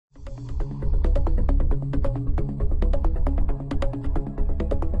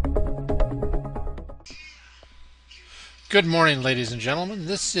Good morning, ladies and gentlemen.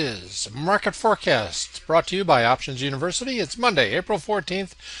 This is Market Forecast brought to you by Options University. It's Monday, April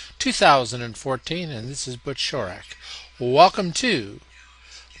 14th, 2014, and this is Butch Shorak. Welcome to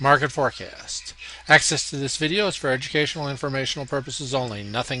Market Forecast. Access to this video is for educational and informational purposes only.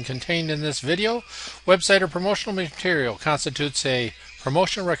 Nothing contained in this video, website, or promotional material constitutes a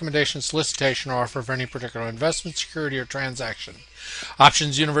promotion, recommendation, solicitation, or offer for any particular investment, security, or transaction.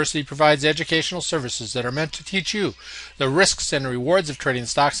 Options University provides educational services that are meant to teach you the risks and rewards of trading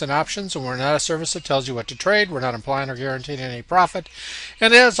stocks and options, and we're not a service that tells you what to trade. We're not implying or guaranteeing any profit.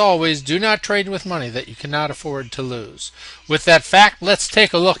 And as always, do not trade with money that you cannot afford to lose. With that fact, let's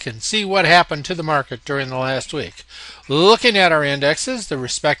take a look and see what happened to the market during the last week. Looking at our indexes,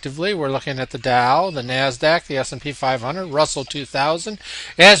 respectively, we're looking at the Dow, the NASDAQ, the S&P 500, Russell 2000.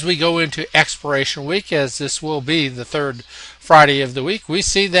 As we go into expiration week, as this will be the third Friday of the week, we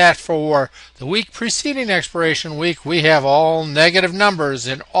see that for the week preceding expiration week, we have all negative numbers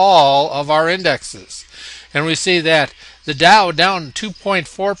in all of our indexes. And we see that the Dow down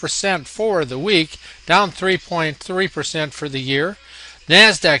 2.4% for the week, down 3.3% for the year.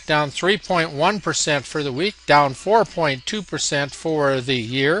 NASDAQ down 3.1% for the week, down 4.2% for the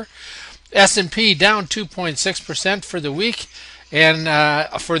year. S&P down 2.6% for the week,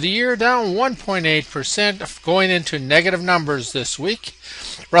 and for the year down 1.8%, going into negative numbers this week.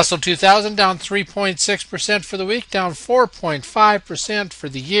 Russell 2000 down 3.6% for the week, down 4.5% for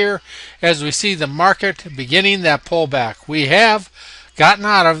the year, as we see the market beginning that pullback. We have gotten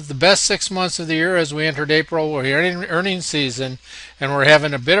out of the best 6 months of the year as we entered April. We're in earnings season, and we're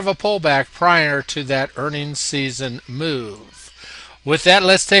having a bit of a pullback prior to that earnings season move. With that,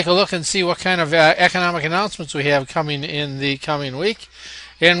 let's take a look and see what kind of economic announcements we have coming in the coming week.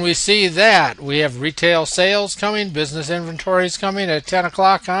 And we see that we have retail sales coming, business inventories coming at 10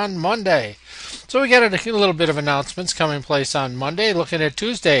 o'clock on Monday. So we got a little bit of announcements coming place on Monday. Looking at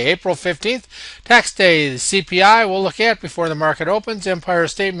Tuesday, April 15th, tax day, the CPI we'll look at before the market opens, Empire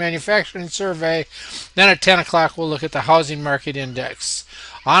State Manufacturing Survey. Then at 10 o'clock, we'll look at the housing market index.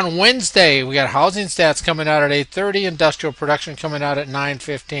 On Wednesday, we got housing stats coming out at 8:30, industrial production coming out at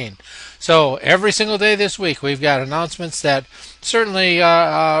 9:15. So every single day this week, we've got announcements that certainly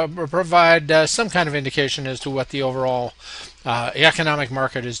provide some kind of indication as to what the overall economic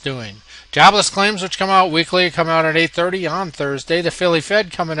market is doing. Jobless claims, which come out weekly, come out at 8:30 on Thursday. The Philly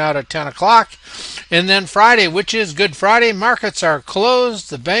Fed coming out at 10 o'clock. And then Friday, which is Good Friday, markets are closed,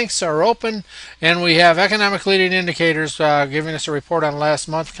 the banks are open, and we have economic leading indicators giving us a report on last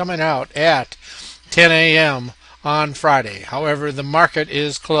month coming out at 10 a.m. on Friday. However, the market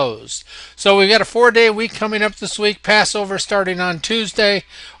is closed. So we've got a 4-day week coming up this week. Passover starting on Tuesday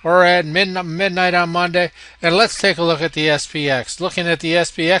or at midnight on Monday. And let's take a look at the SPX. Looking at the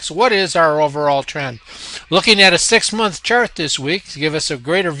SPX, what is our overall trend? Looking at a 6-month chart this week to give us a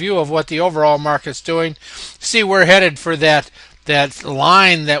greater view of what the overall market's doing. See, we're headed for that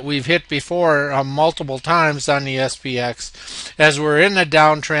line that we've hit before multiple times on the SPX. As we're in the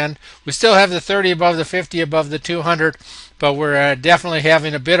downtrend, we still have the 30 above the 50 above the 200, but we're definitely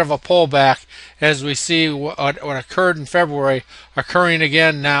having a bit of a pullback as we see what occurred in February occurring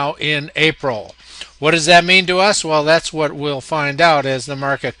again now in April. What does that mean to us? Well, that's what we'll find out as the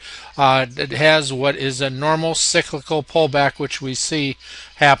market has what is a normal cyclical pullback, which we see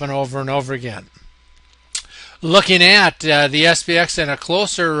happen over and over again. Looking at the SPX in a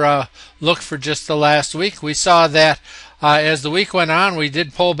closer look for just the last week, we saw that as the week went on, we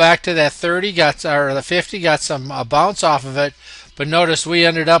did pull back to that 30, the 50, got some bounce off of it, but notice we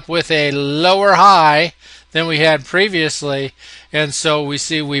ended up with a lower high than we had previously, and so we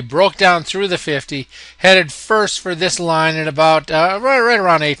see we broke down through the 50, headed first for this line at about right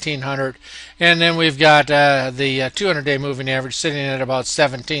around 1800, and then we've got the 200-day moving average sitting at about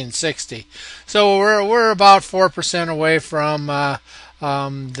 1760. So we're about 4% away from that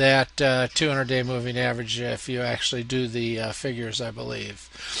 200-day moving average if you actually do the figures, I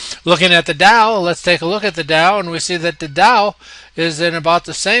believe. Looking at the Dow, let's take a look at the Dow, and we see that the Dow is in about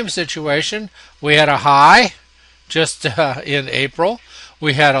the same situation. We had a high just in April.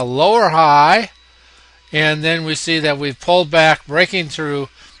 We had a lower high, and then we see that we've pulled back, breaking through,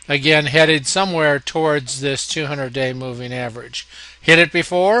 again headed somewhere towards this 200-day moving average. Hit it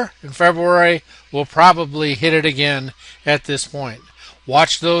before in February, we'll probably hit it again at this point.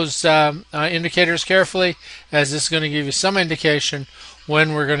 Watch those indicators carefully, as this is going to give you some indication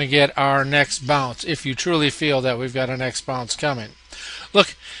when we're going to get our next bounce, if you truly feel that we've got a next bounce coming.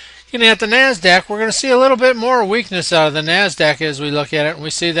 Look, at the NASDAQ, we're going to see a little bit more weakness out of the NASDAQ as we look at it, and we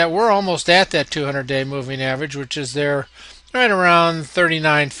see that we're almost at that 200-day moving average, which is there right around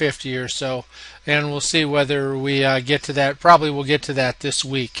 39.50 or so. and we'll see whether we get to that. Probably we'll get to that this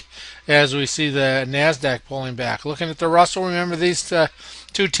week as we see the NASDAQ pulling back. Looking at the Russell, remember these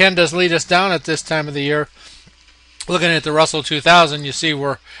two tend to lead us down at this time of the year. Looking at the Russell 2000, you see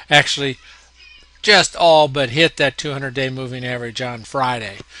we're actually just all but hit that 200-day moving average on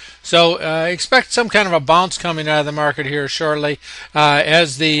Friday. So expect some kind of a bounce coming out of the market here shortly.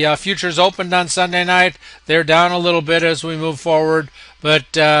 As the futures opened on Sunday night, they're down a little bit as we move forward, but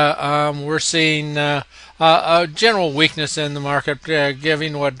we're seeing a general weakness in the market,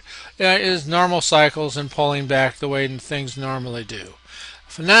 giving what is normal cycles and pulling back the way things normally do.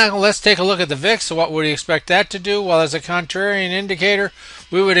 For now, let's take a look at the VIX. So what would we expect that to do? Well, as a contrarian indicator,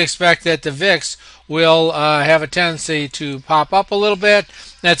 we would expect that the VIX will have a tendency to pop up a little bit.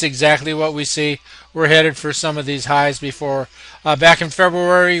 That's exactly what we see. We're headed for some of these highs before. Back in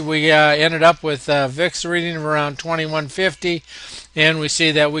February, we ended up with VIX reading of around 2150, and we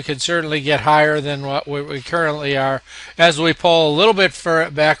see that we could certainly get higher than what we currently are as we pull a little bit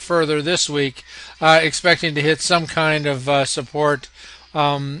back further this week, expecting to hit some kind of support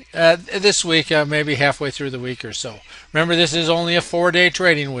this week, maybe halfway through the week or so. Remember, this is only a 4-day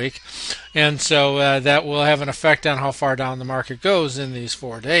trading week, and so that will have an effect on how far down the market goes in these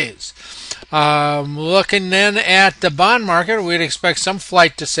 4 days. Looking then at the bond market, we'd expect some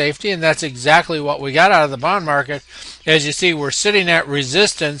flight to safety, and that's exactly what we got out of the bond market. As you see, we're sitting at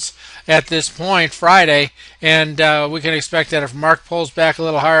resistance at this point Friday, and we can expect that if Mark pulls back a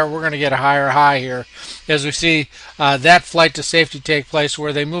little higher, we're going to get a higher high here as we see that flight to safety take place,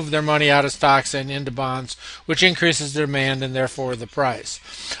 where they move their money out of stocks and into bonds, which increases the demand and therefore the price.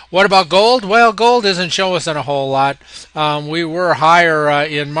 What about gold? Well, gold isn't showing us a whole lot. We were higher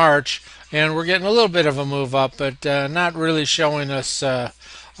in March, and we're getting a little bit of a move up, but not really showing us as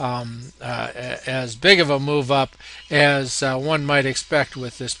big of a move up as one might expect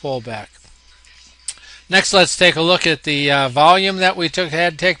with this pullback. Next, let's take a look at the volume that we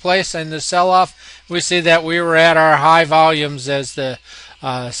had take place in the sell-off. We see that we were at our high volumes as the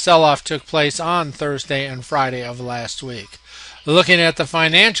sell-off took place on Thursday and Friday of last week. Looking at the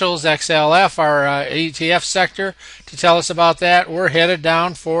financials, XLF, our ETF sector, to tell us about that, we're headed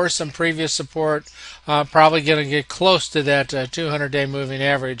down for some previous support, probably going to get close to that 200-day moving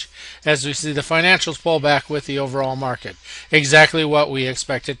average as we see the financials pull back with the overall market. Exactly what we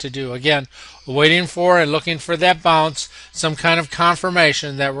expected to do. Again, waiting for and looking for that bounce, some kind of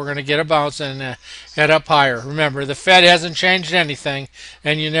confirmation that we're going to get a bounce and head up higher. Remember, the Fed hasn't changed anything,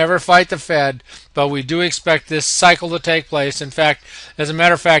 and you never fight the Fed, but we do expect this cycle to take place. In fact, as a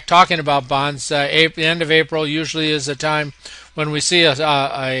matter of fact, talking about bonds, the end of April usually is a time when we see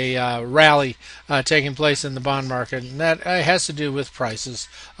a rally taking place in the bond market, and that has to do with prices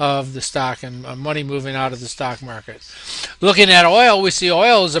of the stock and money moving out of the stock market. Looking at oil, we see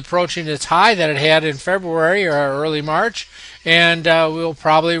oil is approaching its high that it had in February or early March, and we'll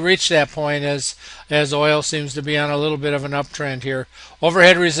probably reach that point as oil seems to be on a little bit of an uptrend here.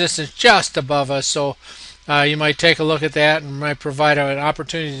 Overhead resistance just above us, so you might take a look at that and might provide an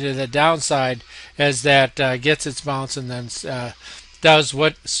opportunity to the downside as that gets its bounce and then does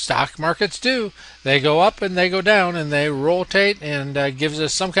what stock markets do. They go up and they go down and they rotate, and gives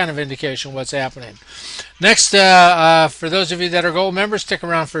us some kind of indication what's happening. Next, for those of you that are gold members, stick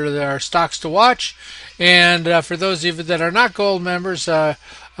around for our stocks to watch. And for those of you that are not gold members,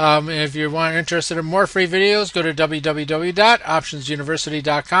 if you're interested in more free videos, go to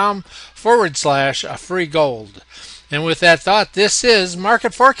www.optionsuniversity.com/free gold. And with that thought, this is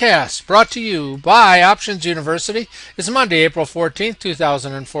Market Forecast, brought to you by Options University. It's Monday, April 14th,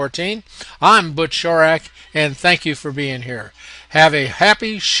 2014. I'm Butch Shorak, and thank you for being here. Have a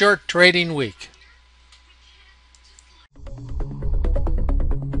happy, short trading week.